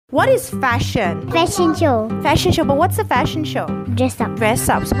What is fashion? Fashion show. Fashion show, but what's a fashion show? Dress up. Dress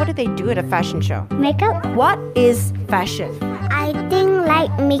up. So what do they do at a fashion show? Makeup. What is fashion? I think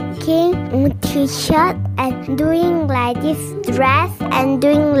like making t-shirt and doing like this dress and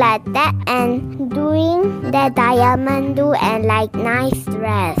doing like that and doing the diamond do and like nice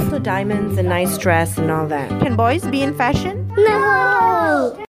dress. So diamonds and nice dress and all that. Can boys be in fashion? No!